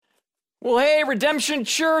Well, hey, Redemption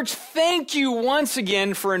Church, thank you once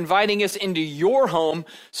again for inviting us into your home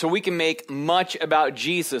so we can make much about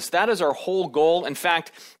Jesus. That is our whole goal. In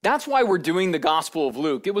fact, that's why we're doing the Gospel of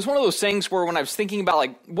Luke. It was one of those things where when I was thinking about,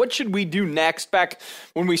 what should we do next back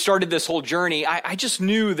when we started this whole journey, I just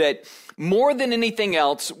knew that more than anything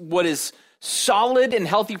else, what is solid and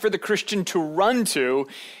healthy for the Christian to run to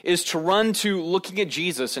is to run to looking at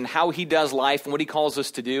Jesus and how he does life and what he calls us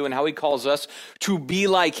to do and how he calls us to be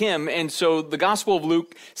like him. And so the Gospel of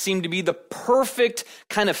Luke seemed to be the perfect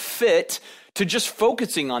kind of fit to just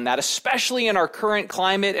focusing on that, especially in our current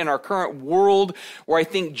climate and our current world where I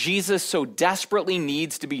think Jesus so desperately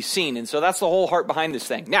needs to be seen. And so that's the whole heart behind this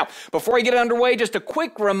thing. Now, before I get underway, just a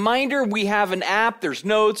quick reminder, we have an app, there's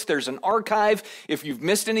notes, there's an archive. If you've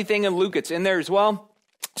missed anything in Luke, it's in there as well.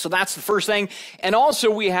 So that's the first thing. And also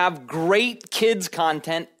we have great kids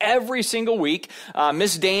content every single week.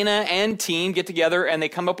 Miss Dana and team get together and they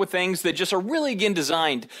come up with things that just are really, again,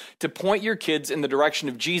 designed to point your kids in the direction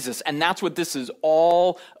of Jesus. And that's what this is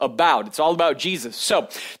all about. It's all about Jesus. So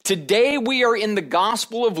today we are in the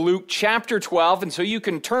Gospel of Luke, chapter 12. And so you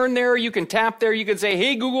can turn there, you can tap there, you can say,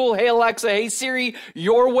 hey, Google, hey, Alexa, hey, Siri,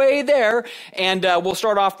 your way there. And we'll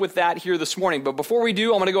start off with that here this morning. But before we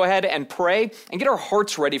do, I'm going to go ahead and pray and get our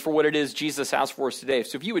hearts ready for what it is Jesus has for us today.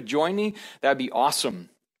 So if you would join me, that'd be awesome.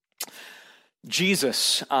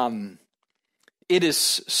 Jesus, it is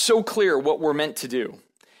so clear what we're meant to do.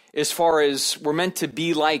 As far as we're meant to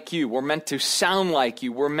be like you, we're meant to sound like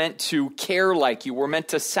you, we're meant to care like you, we're meant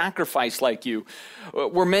to sacrifice like you,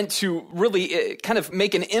 we're meant to really kind of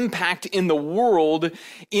make an impact in the world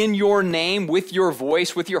in your name, with your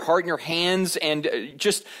voice, with your heart and your hands, and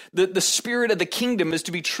just the spirit of the kingdom is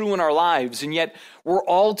to be true in our lives. And yet we're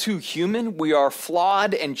all too human, we are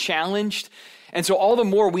flawed and challenged. And so all the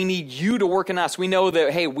more we need you to work in us. We know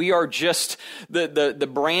that, hey, we are just the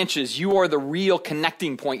branches. You are the real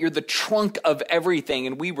connecting point. You're the trunk of everything,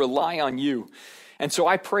 and we rely on you. And so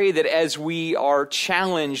I pray that as we are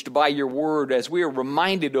challenged by your word, as we are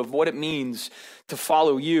reminded of what it means to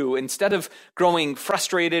follow you, instead of growing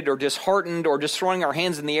frustrated or disheartened or just throwing our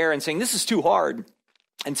hands in the air and saying, this is too hard,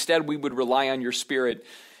 instead we would rely on your spirit.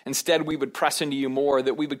 Instead, we would press into you more,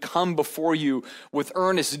 that we would come before you with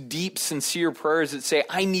earnest, deep, sincere prayers that say,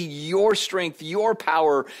 I need your strength, your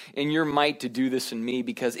power, and your might to do this in me,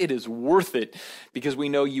 because it is worth it, because we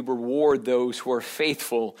know you reward those who are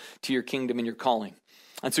faithful to your kingdom and your calling.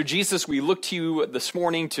 And so, Jesus, we look to you this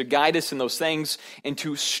morning to guide us in those things and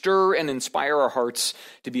to stir and inspire our hearts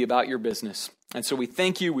to be about your business. And so we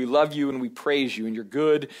thank you, we love you, and we praise you in your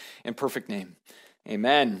good and perfect name.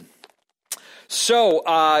 Amen.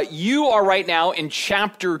 So you are right now in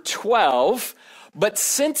chapter 12, but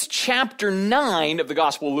since chapter 9 of the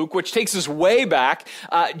Gospel of Luke, which takes us way back,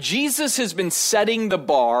 Jesus has been setting the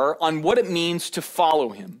bar on what it means to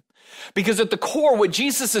follow him. Because at the core, what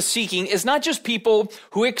Jesus is seeking is not just people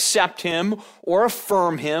who accept him or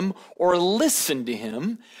affirm him or listen to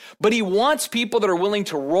him, but he wants people that are willing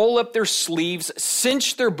to roll up their sleeves,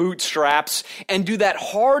 cinch their bootstraps, and do that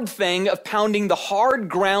hard thing of pounding the hard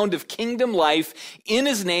ground of kingdom life in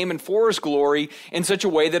his name and for his glory in such a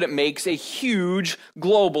way that it makes a huge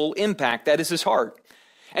global impact. That is his heart.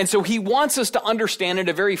 And so he wants us to understand in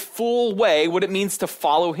a very full way what it means to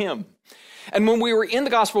follow him. And when we were in the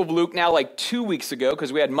Gospel of Luke now 2 weeks ago,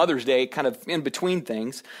 because we had Mother's Day kind of in between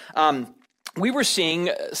things, we were seeing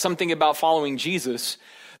something about following Jesus.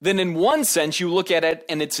 Then in one sense, you look at it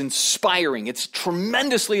and it's inspiring. It's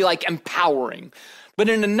tremendously empowering. But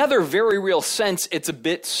in another very real sense, it's a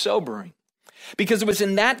bit sobering. Because it was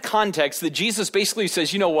in that context that Jesus basically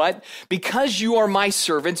says, you know what? Because you are my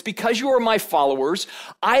servants, because you are my followers,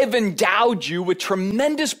 I have endowed you with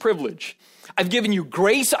tremendous privilege. I've given you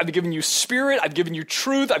grace, I've given you spirit, I've given you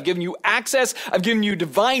truth, I've given you access, I've given you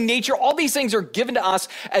divine nature. All these things are given to us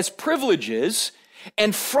as privileges,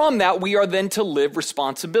 and from that we are then to live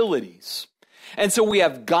responsibilities. And so we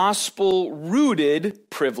have gospel-rooted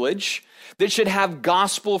privilege that should have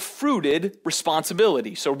gospel-fruited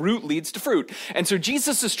responsibility. So root leads to fruit. And so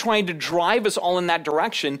Jesus is trying to drive us all in that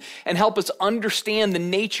direction and help us understand the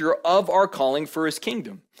nature of our calling for his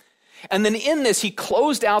kingdom. And then in this, he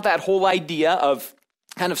closed out that whole idea of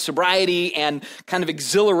kind of sobriety and kind of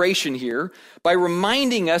exhilaration here by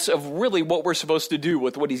reminding us of really what we're supposed to do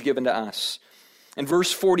with what he's given to us. In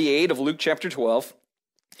verse 48 of Luke chapter 12,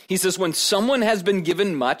 he says, when someone has been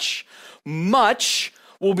given much, much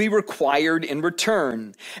will be required in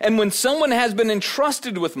return. And when someone has been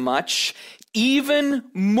entrusted with much, even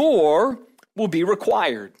more will be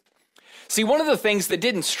required. See, one of the things that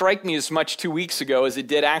didn't strike me as much 2 weeks ago as it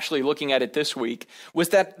did actually looking at it this week was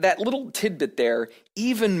that little tidbit there,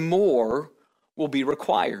 even more will be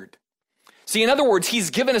required. See, in other words, he's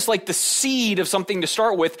given us like the seed of something to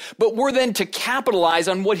start with, but we're then to capitalize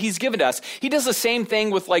on what he's given us. He does the same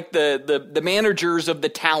thing with like the managers of the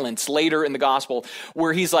talents later in the gospel,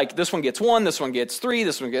 where he's like, this one gets 1, this one gets 3,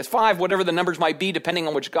 this one gets 5, whatever the numbers might be, depending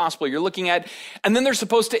on which gospel you're looking at. And then they're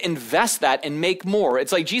supposed to invest that and make more.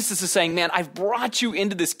 It's like Jesus is saying, man, I've brought you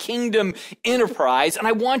into this kingdom enterprise, and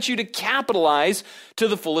I want you to capitalize to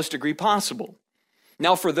the fullest degree possible.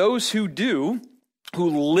 Now, for those who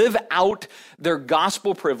live out their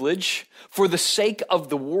gospel privilege for the sake of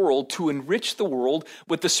the world, to enrich the world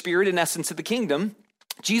with the spirit and essence of the kingdom,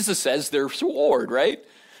 Jesus says there's reward, right?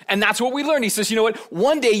 And that's what we learned. He says, you know what?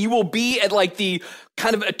 One day you will be at like the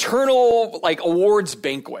kind of eternal like awards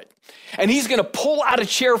banquet. And he's going to pull out a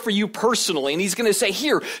chair for you personally. And he's going to say,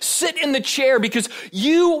 here, sit in the chair because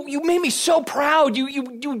you made me so proud.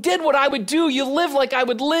 You did what I would do. You lived like I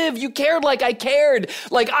would live. You cared like I cared.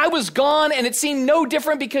 Like I was gone and it seemed no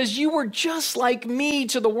different because you were just like me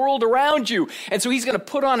to the world around you. And so he's going to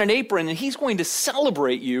put on an apron and he's going to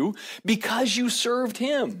celebrate you because you served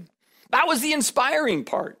him. That was the inspiring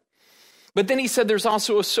part. But then he said there's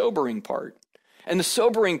also a sobering part. And the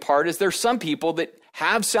sobering part is there's some people that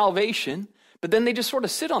have salvation, but then they just sort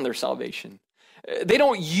of sit on their salvation. They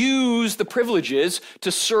don't use the privileges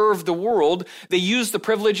to serve the world. They use the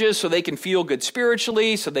privileges so they can feel good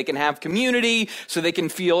spiritually, so they can have community, so they can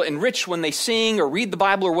feel enriched when they sing or read the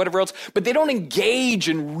Bible or whatever else, but they don't engage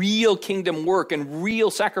in real kingdom work and real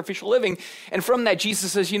sacrificial living. And from that,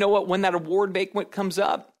 Jesus says, you know what, when that award banquet comes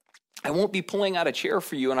up, I won't be pulling out a chair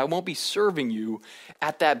for you and I won't be serving you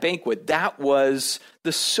at that banquet. That was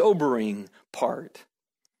the sobering part.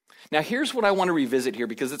 Now, here's what I want to revisit here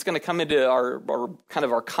because it's going to come into our kind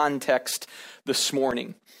of our context this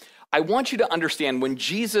morning. I want you to understand when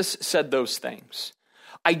Jesus said those things,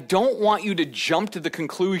 I don't want you to jump to the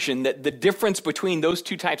conclusion that the difference between those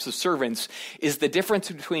two types of servants is the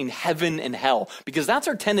difference between heaven and hell, because that's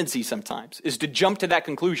our tendency sometimes, is to jump to that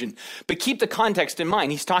conclusion. But keep the context in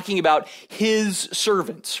mind. He's talking about his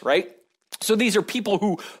servants, right? So these are people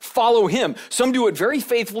who follow him. Some do it very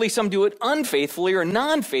faithfully, some do it unfaithfully or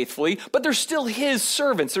non-faithfully, but they're still his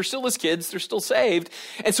servants. They're still his kids. They're still saved.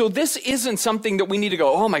 And so this isn't something that we need to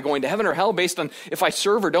go, oh, am I going to heaven or hell based on if I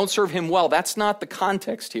serve or don't serve him well? That's not the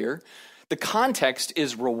context here. The context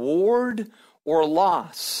is reward or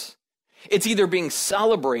loss. It's either being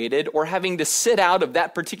celebrated or having to sit out of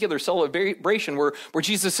that particular celebration where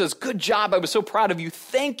Jesus says, good job, I was so proud of you.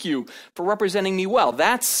 Thank you for representing me well.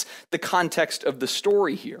 That's the context of the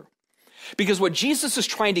story here. Because what Jesus is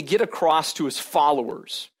trying to get across to his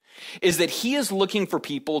followers is that he is looking for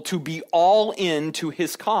people to be all in to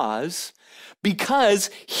his cause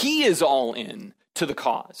because he is all in to the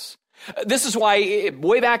cause. This is why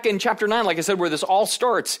way back in chapter 9, like I said, where this all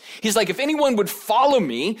starts, he's like, if anyone would follow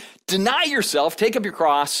me, deny yourself, take up your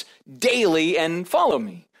cross daily and follow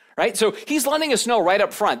me, right? So he's letting us know right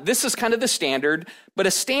up front, this is kind of the standard, but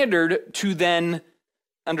a standard to then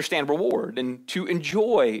understand reward and to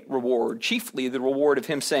enjoy reward, chiefly the reward of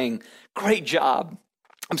him saying, great job,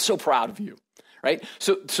 I'm so proud of you. Right?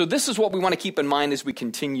 So this is what we want to keep in mind as we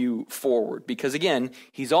continue forward, because again,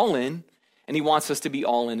 he's all in, and he wants us to be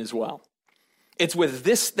all in as well. It's with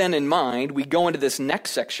this then in mind, we go into this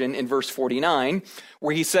next section in verse 49,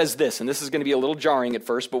 where he says this, and this is going to be a little jarring at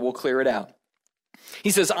first, but we'll clear it out. He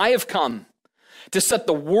says, I have come to set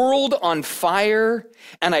the world on fire,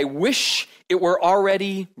 and I wish it were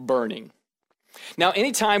already burning. Now,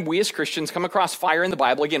 anytime we as Christians come across fire in the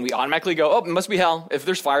Bible, again, we automatically go, oh, it must be hell. If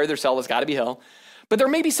there's fire, there's hell. It's got to be hell. But there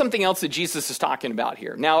may be something else that Jesus is talking about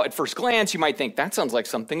here. Now, at first glance, you might think that sounds like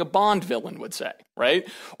something a Bond villain would say, right?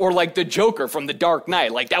 Or like the Joker from The Dark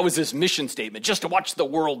Knight, like that was his mission statement, just to watch the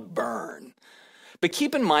world burn. But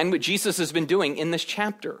keep in mind what Jesus has been doing in this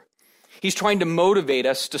chapter. He's trying to motivate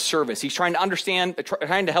us to service. He's trying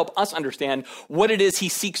to help us understand what it is he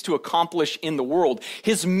seeks to accomplish in the world.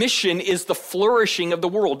 His mission is the flourishing of the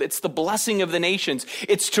world. It's the blessing of the nations.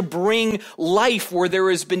 It's to bring life where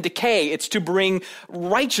there has been decay. It's to bring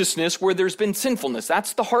righteousness where there's been sinfulness.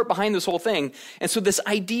 That's the heart behind this whole thing. And so this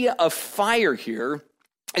idea of fire here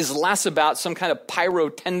is less about some kind of pyro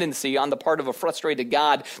tendency on the part of a frustrated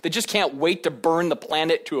God that just can't wait to burn the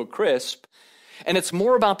planet to a crisp. And it's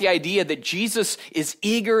more about the idea that Jesus is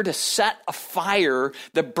eager to set a fire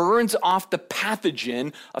that burns off the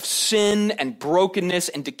pathogen of sin and brokenness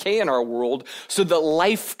and decay in our world so that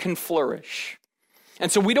life can flourish.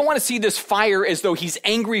 And so we don't want to see this fire as though he's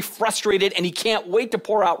angry, frustrated, and he can't wait to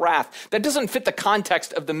pour out wrath. That doesn't fit the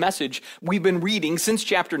context of the message we've been reading since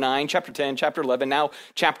chapter 9, chapter 10, chapter 11, now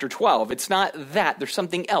chapter 12. It's not that. There's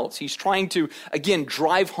something else. He's trying to, again,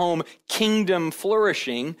 drive home kingdom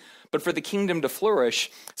flourishing. But for the kingdom to flourish,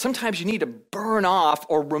 sometimes you need to burn off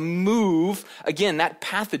or remove, again, that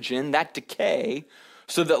pathogen, that decay,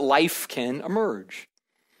 so that life can emerge.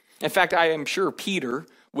 In fact, I am sure Peter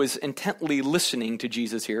was intently listening to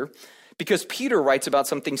Jesus here, because Peter writes about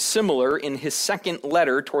something similar in his second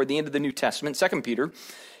letter toward the end of the New Testament, 2 Peter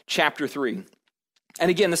chapter 3. And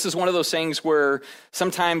again, this is one of those things where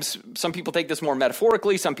sometimes some people take this more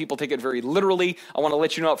metaphorically, some people take it very literally. I want to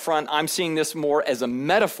let you know up front, I'm seeing this more as a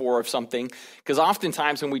metaphor of something, because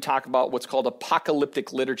oftentimes when we talk about what's called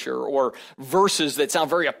apocalyptic literature or verses that sound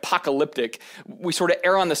very apocalyptic, we sort of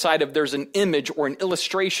err on the side of there's an image or an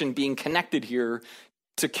illustration being connected here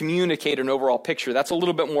to communicate an overall picture. That's a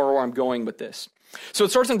little bit more where I'm going with this. So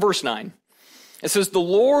it starts in verse 9. It says, "The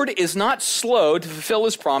Lord is not slow to fulfill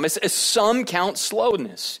his promise, as some count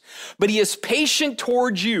slowness, but he is patient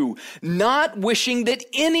towards you, not wishing that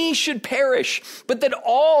any should perish, but that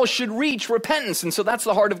all should reach repentance." And so that's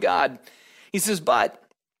the heart of God. He says, "But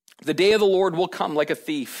the day of the Lord will come like a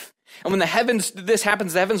thief. And when this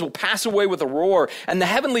happens, the heavens will pass away with a roar, and the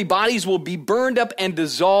heavenly bodies will be burned up and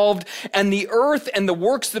dissolved, and the earth and the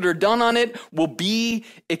works that are done on it will be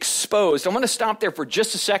exposed." I want to stop there for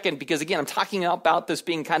just a second, because again, I'm talking about this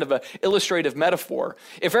being kind of an illustrative metaphor.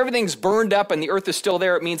 If everything's burned up and the earth is still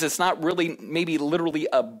there, it means it's not really, maybe literally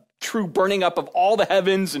a true burning up of all the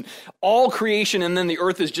heavens and all creation, and then the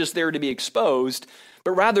earth is just there to be exposed.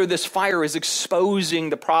 But rather, this fire is exposing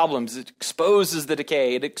the problems. It exposes the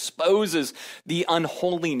decay. It exposes the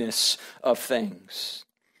unholiness of things.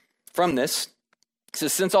 From this, it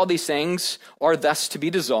says, "Since all these things are thus to be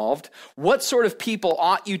dissolved, what sort of people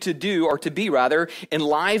ought you to do, or to be rather, in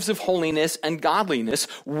lives of holiness and godliness,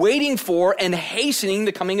 waiting for and hastening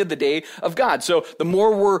the coming of the day of God?" So the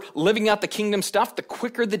more we're living out the kingdom stuff, the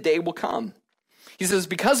quicker the day will come. He says,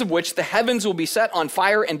 "Because of which the heavens will be set on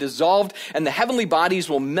fire and dissolved, and the heavenly bodies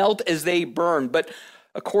will melt as they burn. But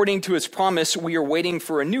according to his promise, we are waiting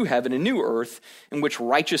for a new heaven, a new earth, in which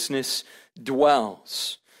righteousness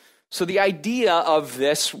dwells." So the idea of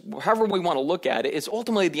this, however we want to look at it, is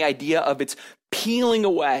ultimately the idea of it's peeling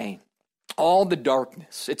away all the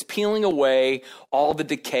darkness. It's peeling away all the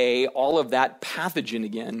decay, all of that pathogen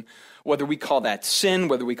again, whether we call that sin,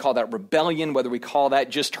 whether we call that rebellion, whether we call that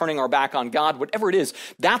just turning our back on God, whatever it is,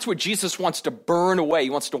 that's what Jesus wants to burn away. He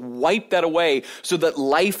wants to wipe that away so that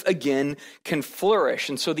life again can flourish.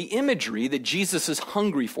 And so the imagery that Jesus is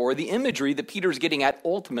hungry for, the imagery that Peter's getting at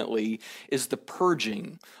ultimately, is the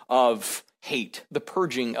purging of hate, the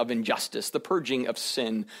purging of injustice, the purging of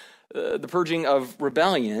sin, the purging of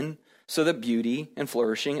rebellion, so that beauty and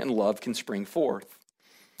flourishing and love can spring forth.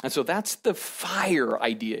 And so that's the fire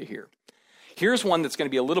idea here. Here's one that's going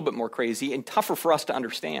to be a little bit more crazy and tougher for us to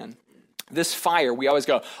understand. This fire, we always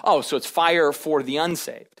go, oh, so it's fire for the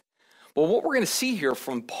unsaved. Well, what we're going to see here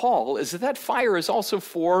from Paul is that fire is also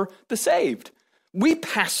for the saved. We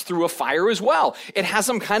pass through a fire as well. It has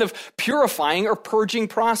some kind of purifying or purging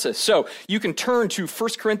process. So you can turn to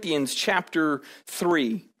 1 Corinthians chapter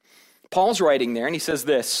 3. Paul's writing there, and he says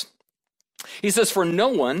this. He says, "For no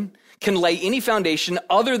one can lay any foundation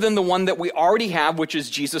other than the one that we already have, which is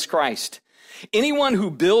Jesus Christ. Anyone who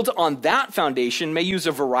builds on that foundation may use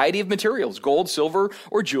a variety of materials, gold, silver,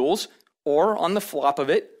 or jewels, or on the flop of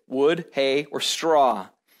it, wood, hay, or straw.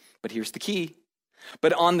 But here's the key.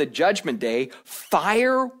 But on the judgment day,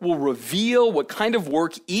 fire will reveal what kind of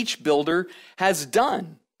work each builder has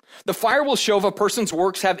done. The fire will show if a person's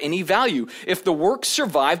works have any value. If the works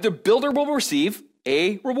survive, the builder will receive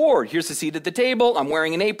a reward. Here's the seat at the table. I'm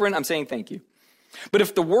wearing an apron. I'm saying thank you. But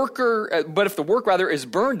if the work is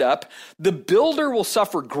burned up, the builder will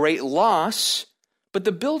suffer great loss, but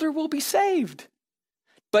the builder will be saved.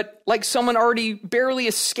 But like someone already barely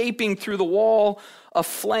escaping through the wall of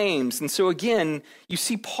flames." And so again, you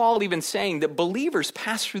see Paul even saying that believers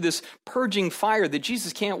pass through this purging fire that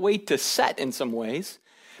Jesus can't wait to set in some ways,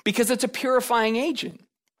 because it's a purifying agent.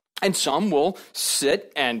 And some will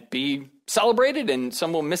sit and be celebrated, and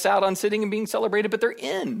some will miss out on sitting and being celebrated, but they're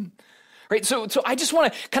in. Right? So I just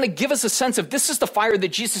want to kind of give us a sense of this is the fire that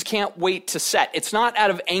Jesus can't wait to set. It's not out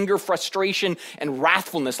of anger, frustration, and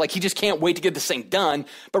wrathfulness, like he just can't wait to get this thing done,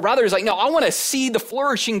 but rather it's like, no, I want to see the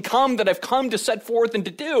flourishing come that I've come to set forth and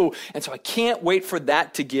to do, and so I can't wait for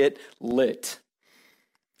that to get lit.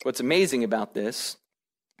 What's amazing about this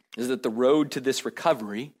is that the road to this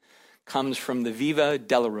recovery comes from the Viva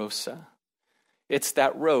Dolorosa. It's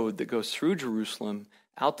that road that goes through Jerusalem,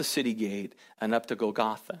 out the city gate, and up to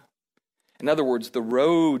Golgotha. In other words, the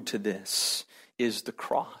road to this is the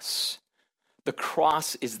cross. The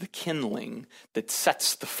cross is the kindling that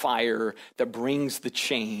sets the fire, that brings the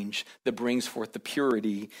change, that brings forth the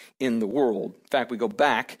purity in the world. In fact, we go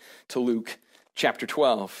back to Luke chapter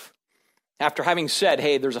 12. After having said,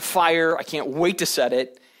 hey, there's a fire, I can't wait to set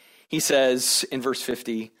it, he says in verse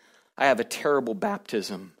 50, I have a terrible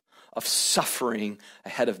baptism of suffering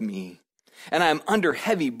ahead of me, and I am under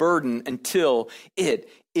heavy burden until it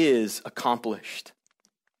is accomplished.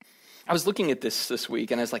 I was looking at this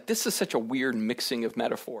week, and I was like, this is such a weird mixing of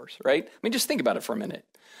metaphors, right? I mean, just think about it for a minute.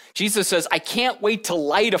 Jesus says, I can't wait to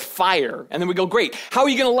light a fire. And then we go, great, how are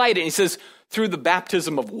you going to light it? And he says, through the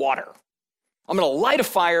baptism of water. I'm going to light a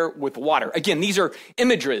fire with water. Again, these are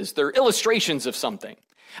images. They're illustrations of something.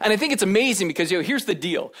 And I think it's amazing because, here's the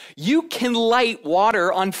deal. You can light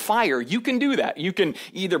water on fire. You can do that. You can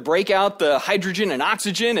either break out the hydrogen and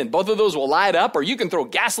oxygen, and both of those will light up, or you can throw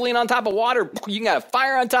gasoline on top of water. You can have a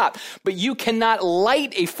fire on top. But you cannot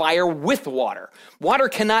light a fire with water. Water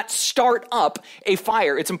cannot start up a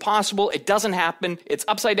fire. It's impossible. It doesn't happen. It's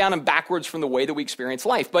upside down and backwards from the way that we experience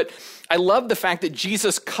life. But I love the fact that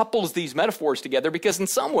Jesus couples these metaphors together because in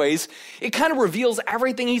some ways, it kind of reveals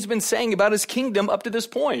everything he's been saying about his kingdom up to this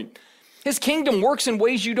point. His kingdom works in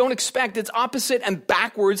ways you don't expect. It's opposite and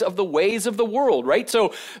backwards of the ways of the world, right?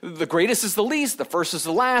 So the greatest is the least, the first is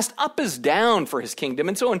the last, up is down for his kingdom.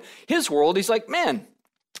 And so in his world, he's like, man,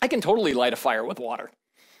 I can totally light a fire with water,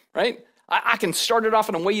 right? I can start it off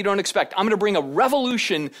in a way you don't expect. I'm going to bring a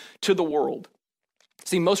revolution to the world.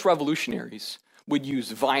 See, most revolutionaries would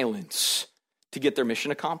use violence to get their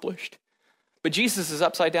mission accomplished. But Jesus is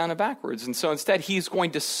upside down and backwards. And so instead, he's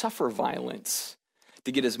going to suffer violence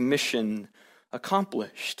to get his mission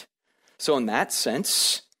accomplished. So in that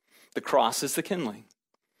sense, the cross is the kindling.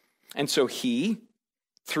 And so he,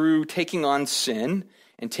 through taking on sin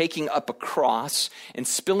and taking up a cross and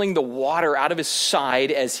spilling the water out of his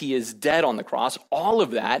side as he is dead on the cross, all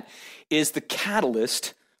of that is the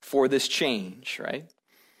catalyst for this change, right?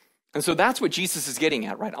 And so that's what Jesus is getting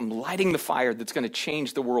at, right? I'm lighting the fire that's going to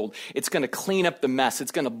change the world. It's going to clean up the mess.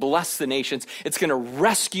 It's going to bless the nations. It's going to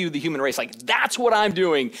rescue the human race. Like, that's what I'm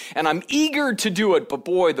doing, and I'm eager to do it. But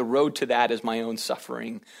boy, the road to that is my own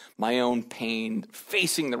suffering, my own pain,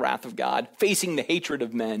 facing the wrath of God, facing the hatred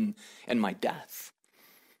of men, and my death.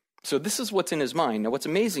 So this is what's in his mind. Now, what's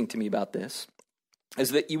amazing to me about this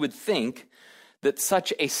is that you would think that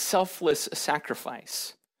such a selfless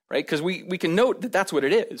sacrifice, right? Because we can note that that's what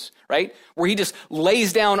it is, right? Where he just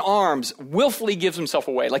lays down arms, willfully gives himself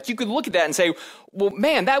away. Like, you could look at that and say, well,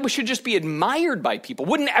 man, that should just be admired by people.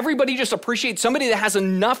 Wouldn't everybody just appreciate somebody that has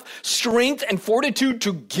enough strength and fortitude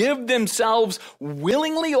to give themselves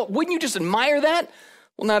willingly? Wouldn't you just admire that?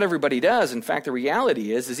 Well, not everybody does. In fact, the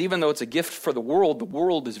reality is even though it's a gift for the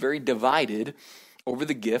world is very divided over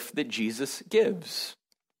the gift that Jesus gives.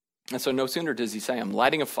 And so no sooner does he say, I'm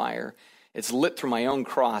lighting a fire. It's lit through my own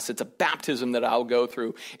cross. It's a baptism that I'll go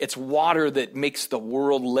through. It's water that makes the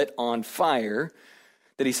world lit on fire.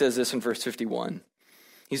 That he says this in verse 51.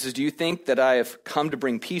 He says, do you think that I have come to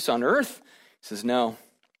bring peace on earth? He says, no,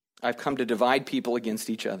 I've come to divide people against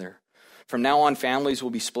each other. From now on, families will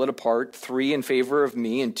be split apart, 3 in favor of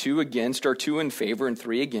me and 2 against, or 2 in favor and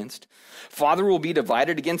 3 against. Father will be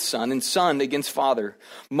divided against son, and son against father.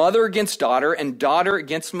 Mother against daughter, and daughter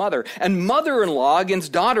against mother. And mother-in-law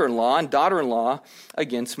against daughter-in-law, and daughter-in-law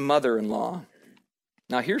against mother-in-law.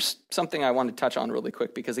 Now, here's something I want to touch on really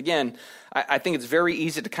quick, because again, I think it's very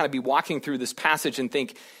easy to kind of be walking through this passage and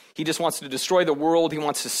think, he just wants to destroy the world. He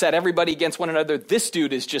wants to set everybody against one another. This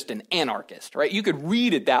dude is just an anarchist, right? You could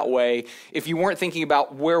read it that way if you weren't thinking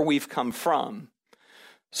about where we've come from.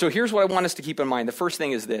 So here's what I want us to keep in mind. The first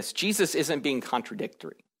thing is this: Jesus isn't being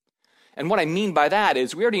contradictory. And what I mean by that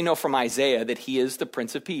is we already know from Isaiah that he is the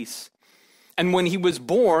Prince of Peace. And when he was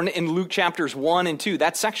born in Luke chapters 1 and 2,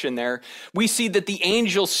 that section there, we see that the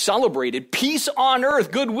angels celebrated peace on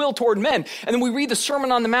earth, goodwill toward men. And then we read the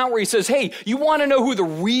Sermon on the Mount where he says, hey, you want to know who the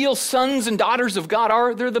real sons and daughters of God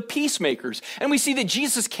are? They're the peacemakers. And we see that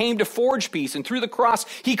Jesus came to forge peace, and through the cross,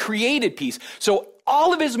 he created peace. So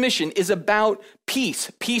all of his mission is about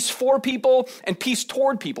peace, peace for people and peace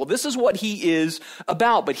toward people. This is what he is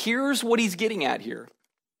about. But here's what he's getting at here.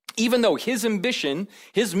 Even though his ambition,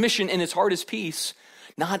 his mission in his heart is peace,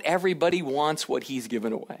 not everybody wants what he's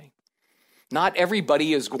given away. Not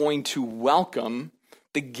everybody is going to welcome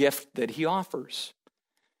the gift that he offers.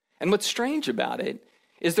 And what's strange about it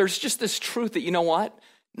is there's just this truth that, you know what?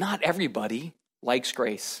 Not everybody likes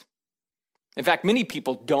grace. In fact, many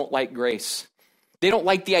people don't like grace. They don't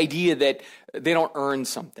like the idea that they don't earn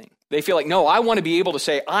something. They feel like, no, I want to be able to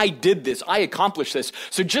say, I did this, I accomplished this.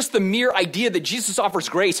 So just the mere idea that Jesus offers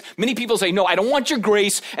grace, many people say, no, I don't want your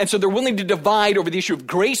grace. And so they're willing to divide over the issue of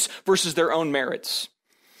grace versus their own merits.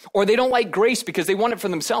 Or they don't like grace because they want it for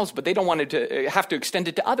themselves, but they don't want it to have to extend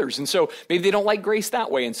it to others. And so maybe they don't like grace that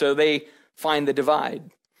way. And so they find the divide.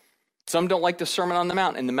 Some don't like the Sermon on the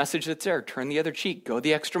Mount and the message that's there. Turn the other cheek, go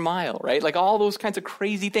the extra mile, right? Like all those kinds of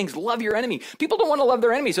crazy things. Love your enemy. People don't want to love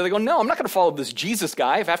their enemy. So they go, no, I'm not going to follow this Jesus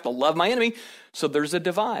guy if I have to love my enemy. So there's a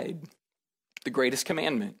divide. The greatest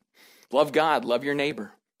commandment. Love God, love your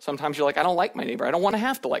neighbor. Sometimes you're like, I don't like my neighbor. I don't want to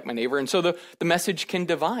have to like my neighbor. And so the message can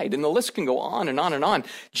divide, and the list can go on and on and on.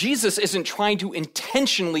 Jesus isn't trying to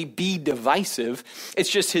intentionally be divisive. It's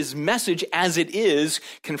just his message as it is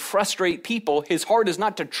can frustrate people. His heart is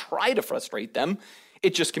not to try to frustrate them.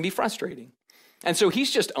 It just can be frustrating. And so he's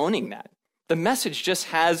just owning that. The message just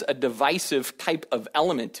has a divisive type of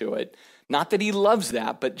element to it. Not that he loves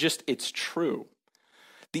that, but just it's true.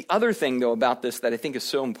 The other thing, though, about this that I think is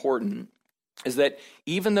so important is that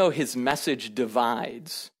even though his message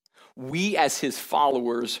divides, we as his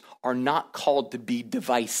followers are not called to be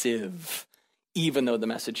divisive, even though the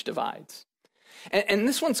message divides. And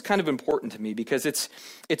this one's kind of important to me because it's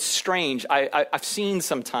strange. I've seen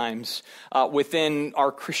sometimes within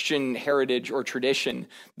our Christian heritage or tradition,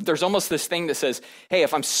 there's almost this thing that says, hey,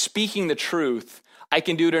 if I'm speaking the truth, I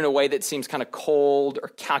can do it in a way that seems kind of cold or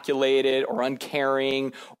calculated or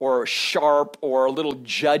uncaring or sharp or a little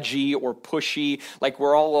judgy or pushy. Like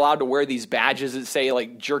we're all allowed to wear these badges that say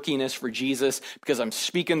like jerkiness for Jesus because I'm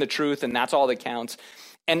speaking the truth and that's all that counts.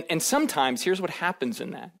 And sometimes here's what happens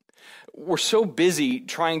in that. We're so busy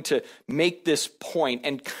trying to make this point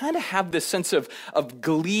and kind of have this sense of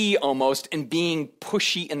glee almost in being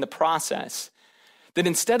pushy in the process that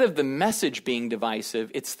instead of the message being divisive,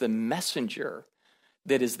 it's the messenger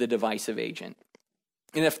that is the divisive agent.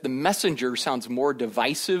 And if the messenger sounds more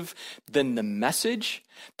divisive than the message,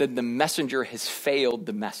 then the messenger has failed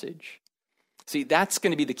the message. See, that's going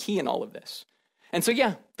to be the key in all of this. And so,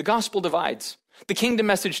 yeah, the gospel divides. The kingdom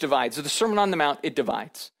message divides. The Sermon on the Mount, it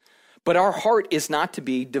divides. But our heart is not to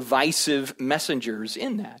be divisive messengers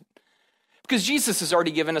in that. Because Jesus has already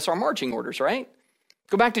given us our marching orders, right?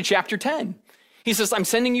 Go back to chapter 10. He says, I'm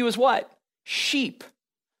sending you as what? Sheep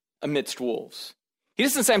amidst wolves. He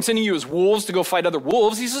doesn't say I'm sending you as wolves to go fight other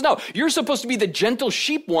wolves. He says, no, you're supposed to be the gentle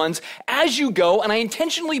sheep ones as you go, and I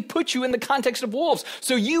intentionally put you in the context of wolves.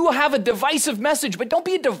 So you have a divisive message, but don't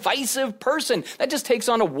be a divisive person. That just takes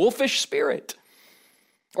on a wolfish spirit.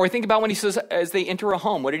 Or think about when he says, as they enter a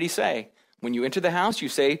home, what did he say? When you enter the house, you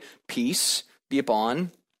say, peace be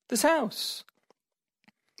upon this house.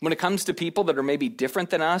 When it comes to people that are maybe different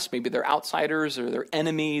than us, maybe they're outsiders or they're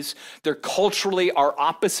enemies, they're culturally our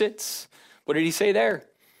opposites. What did he say there?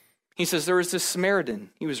 He says there was this Samaritan.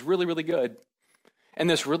 He was really, really good. And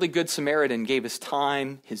this really good Samaritan gave his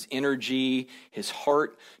time, his energy, his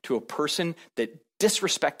heart to a person that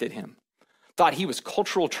disrespected him, thought he was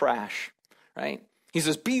cultural trash, right? He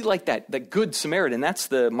says, be like that good Samaritan. That's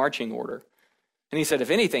the marching order. And he said, if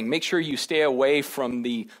anything, make sure you stay away from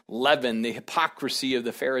the leaven, the hypocrisy of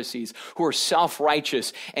the Pharisees who are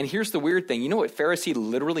self-righteous. And here's the weird thing. You know what Pharisee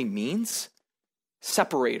literally means?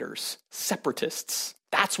 Separators, separatists.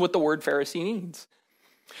 That's what the word Pharisee means.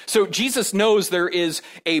 So Jesus knows there is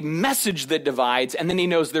a message that divides, and then he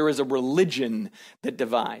knows there is a religion that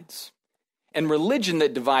divides. And religion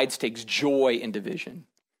that divides takes joy in division.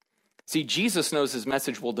 See, Jesus knows his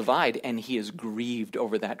message will divide, and he is grieved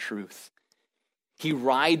over that truth. He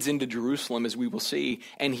rides into Jerusalem, as we will see,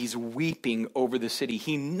 and he's weeping over the city.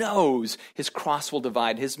 He knows his cross will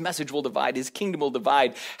divide, his message will divide, his kingdom will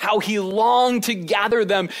divide, how he longed to gather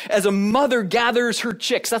them as a mother gathers her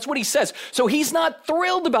chicks. That's what he says. So he's not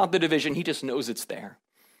thrilled about the division. He just knows it's there.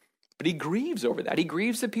 But he grieves over that. He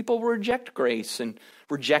grieves that people reject grace and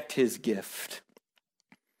reject his gift.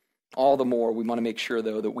 All the more we want to make sure,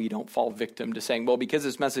 though, that we don't fall victim to saying, well, because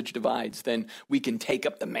his message divides, then we can take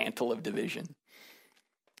up the mantle of division.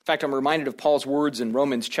 In fact, I'm reminded of Paul's words in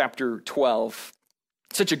Romans chapter 12.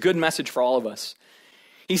 Such a good message for all of us.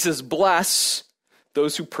 He says, bless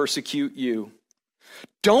those who persecute you.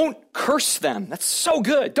 Don't curse them. That's so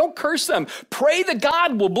good. Don't curse them. Pray that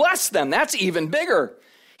God will bless them. That's even bigger.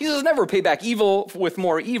 He says, never pay back evil with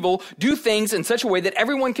more evil. Do things in such a way that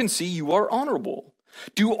everyone can see you are honorable.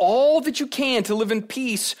 Do all that you can to live in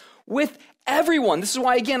peace with everyone. This is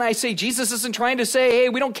why, again, I say Jesus isn't trying to say, hey,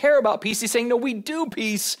 we don't care about peace. He's saying, no, we do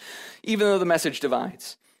peace, even though the message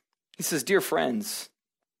divides. He says, dear friends,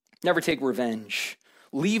 never take revenge.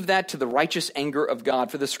 Leave that to the righteous anger of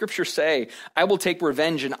God. For the scriptures say, I will take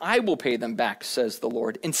revenge and I will pay them back, says the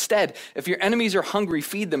Lord. Instead, if your enemies are hungry,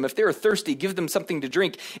 feed them. If they are thirsty, give them something to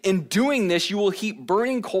drink. In doing this, you will heap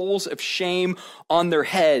burning coals of shame on their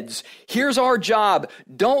heads. Here's our job.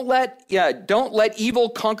 Don't let evil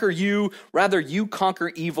conquer you. Rather, you conquer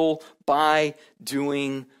evil by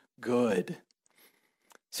doing good.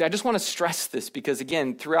 See, I just want to stress this because,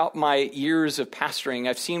 again, throughout my years of pastoring,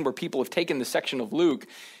 I've seen where people have taken this section of Luke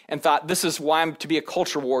and thought, this is why I'm to be a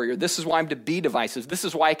culture warrior. This is why I'm to be divisive. This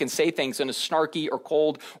is why I can say things in a snarky or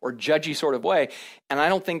cold or judgy sort of way. And I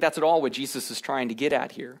don't think that's at all what Jesus is trying to get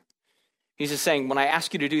at here. He's just saying, when I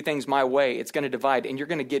ask you to do things my way, it's going to divide, and you're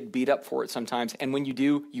going to get beat up for it sometimes. And when you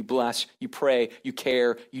do, you bless, you pray, you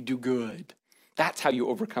care, you do good. That's how you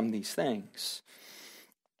overcome these things.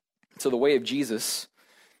 So the way of Jesus,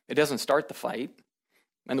 it doesn't start the fight.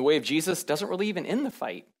 And the way of Jesus doesn't really even end the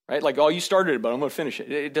fight, right? Like, oh, you started it, but I'm going to finish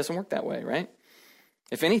it. It doesn't work that way, right?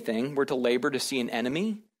 If anything, we're to labor to see an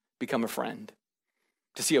enemy become a friend,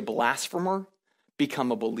 to see a blasphemer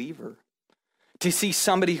become a believer, to see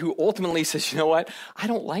somebody who ultimately says, you know what, I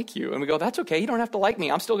don't like you. And we go, that's okay. You don't have to like me.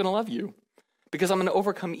 I'm still going to love you because I'm going to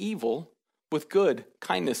overcome evil with good,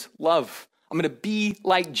 kindness, love. I'm going to be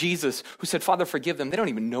like Jesus, who said, Father, forgive them. They don't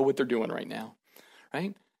even know what they're doing right now,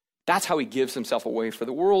 right? That's how he gives himself away for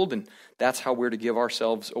the world, and that's how we're to give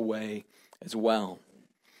ourselves away as well.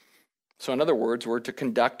 So in other words, we're to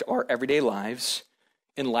conduct our everyday lives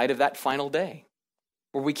in light of that final day,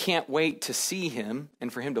 where we can't wait to see him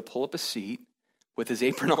and for him to pull up a seat with his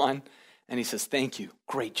apron on, and he says, thank you,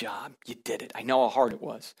 great job, you did it. I know how hard it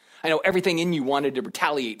was. I know everything in you wanted to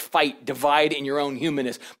retaliate, fight, divide in your own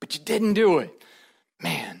humanness, but you didn't do it.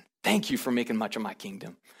 Man, thank you for making much of my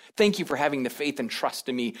kingdom. Thank you for having the faith and trust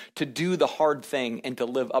in me to do the hard thing and to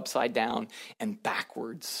live upside down and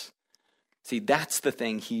backwards. See, that's the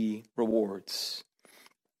thing he rewards.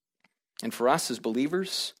 And for us as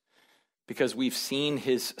believers, because we've seen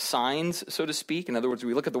his signs, so to speak, in other words,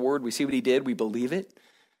 we look at the word, we see what he did, we believe it.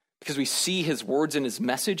 Because we see his words in his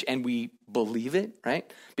message and we believe it,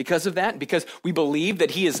 right? Because of that, because we believe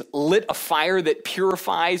that he has lit a fire that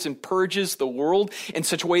purifies and purges the world in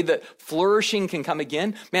such a way that flourishing can come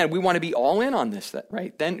again. Man, we want to be all in on this,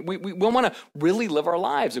 right? Then we want to really live our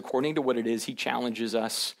lives according to what it is he challenges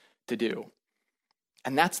us to do.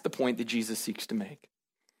 And that's the point that Jesus seeks to make.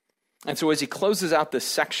 And so as he closes out this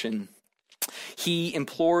section, he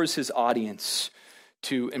implores his audience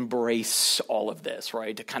to embrace all of this,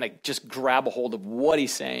 right? To kind of just grab a hold of what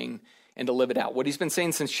he's saying and to live it out. What he's been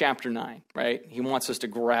saying since chapter 9, right? He wants us to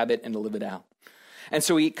grab it and to live it out. And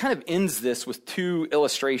so he kind of ends this with two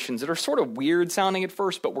illustrations that are sort of weird sounding at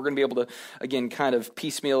first, but we're going to be able to, again, kind of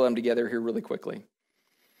piecemeal them together here really quickly.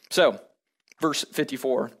 So, verse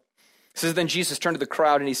 54 says, then Jesus turned to the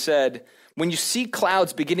crowd and he said, when you see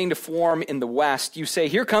clouds beginning to form in the west, you say,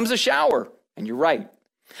 here comes a shower. And you're right.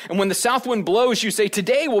 And when the south wind blows, you say,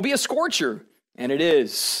 today will be a scorcher. And it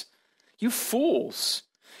is. You fools.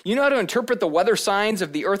 You know how to interpret the weather signs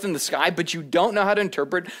of the earth and the sky, but you don't know how to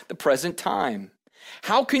interpret the present time.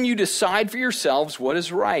 How can you decide for yourselves what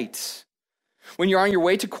is right? When you're on your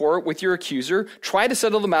way to court with your accuser, try to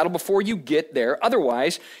settle the matter before you get there.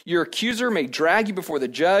 Otherwise, your accuser may drag you before the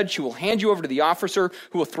judge, who will hand you over to the officer,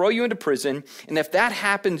 who will throw you into prison. And if that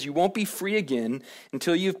happens, you won't be free again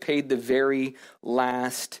until you've paid the very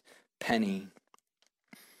last penny.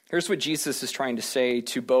 Here's what Jesus is trying to say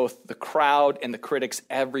to both the crowd and the critics,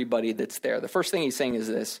 everybody that's there. The first thing he's saying is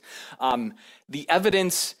this. The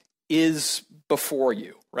evidence is before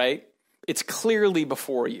you, right? It's clearly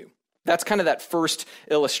before you. That's kind of that first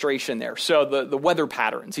illustration there. So the weather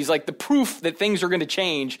patterns. He's like, the proof that things are going to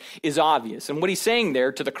change is obvious. And what he's saying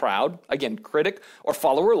there to the crowd, again, critic or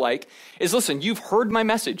follower alike, is listen, you've heard my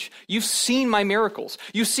message. You've seen my miracles.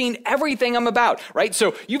 You've seen everything I'm about, right?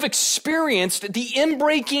 So you've experienced the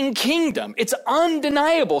inbreaking kingdom. It's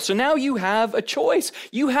undeniable. So now you have a choice.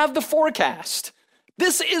 You have the forecast.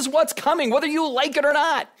 This is what's coming, whether you like it or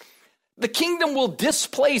not. The kingdom will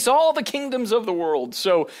displace all the kingdoms of the world.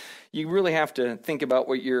 So you really have to think about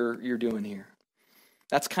what you're doing here.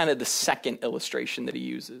 That's kind of the second illustration that he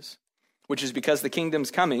uses, which is because the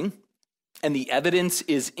kingdom's coming and the evidence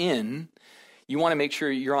is in, you want to make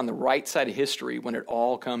sure you're on the right side of history when it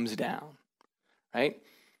all comes down, right?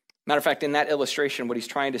 Matter of fact, in that illustration, what he's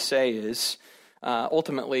trying to say is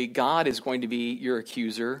ultimately God is going to be your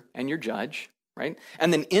accuser and your judge, right?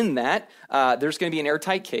 And then in that, there's going to be an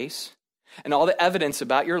airtight case. And all the evidence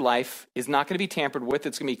about your life is not going to be tampered with.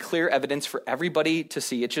 It's going to be clear evidence for everybody to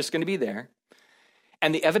see. It's just going to be there.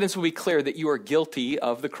 And the evidence will be clear that you are guilty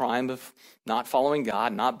of the crime of not following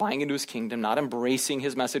God, not buying into his kingdom, not embracing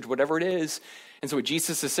his message, whatever it is. And so what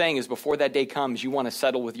Jesus is saying is before that day comes, you want to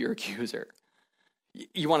settle with your accuser.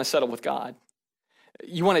 You want to settle with God.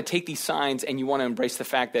 You want to take these signs and you want to embrace the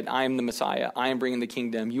fact that I am the Messiah. I am bringing the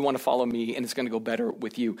kingdom. You want to follow me and it's going to go better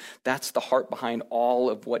with you. That's the heart behind all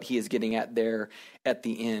of what he is getting at there at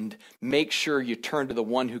the end. Make sure you turn to the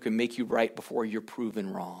one who can make you right before you're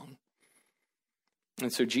proven wrong.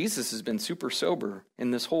 And so Jesus has been super sober in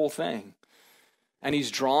this whole thing. And he's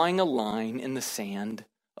drawing a line in the sand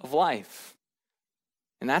of life.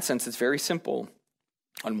 In that sense, it's very simple.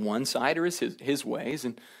 On one side are his ways,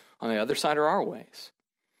 and on the other side are our ways.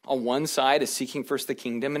 On one side is seeking first the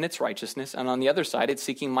kingdom and its righteousness, and on the other side, it's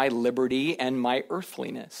seeking my liberty and my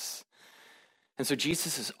earthliness. And so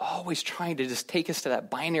Jesus is always trying to just take us to that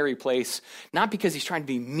binary place, not because he's trying to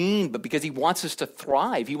be mean, but because he wants us to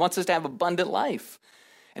thrive. He wants us to have abundant life.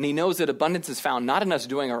 And he knows that abundance is found not in us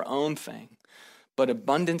doing our own thing, but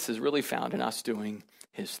abundance is really found in us doing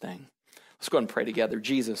his thing. Let's go ahead and pray together.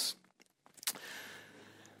 Jesus,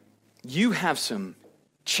 you have some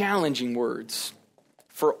challenging words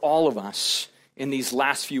for all of us in these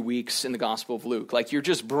last few weeks in the Gospel of Luke. Like you're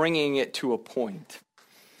just bringing it to a point.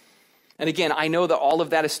 And again, I know that all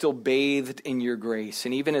of that is still bathed in your grace.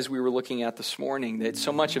 And even as we were looking at this morning, that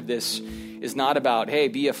so much of this is not about, hey,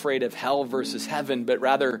 be afraid of hell versus heaven, but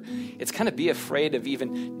rather it's kind of be afraid of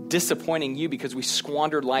even disappointing you because we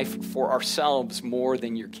squandered life for ourselves more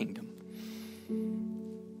than your kingdom.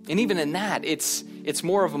 And even in that, it's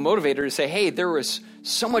more of a motivator to say, hey, there was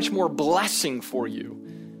so much more blessing for you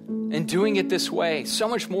in doing it this way, so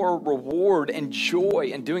much more reward and joy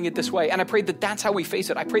in doing it this way. And I pray that that's how we face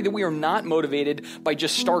it. I pray that we are not motivated by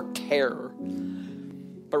just stark terror,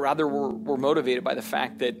 but rather we're motivated by the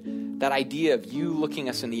fact that that idea of you looking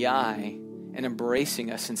us in the eye and embracing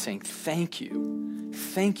us and saying, thank you,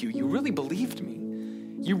 you really believed me.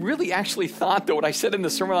 You really actually thought that what I said in the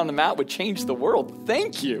Sermon on the Mount would change the world.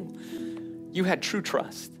 Thank you. You had true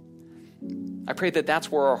trust. I pray that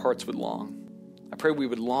that's where our hearts would long. I pray we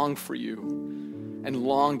would long for you and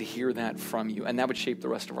long to hear that from you, and that would shape the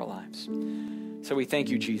rest of our lives. So we thank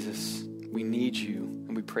you, Jesus. We need you,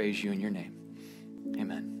 and we praise you in your name.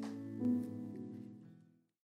 Amen.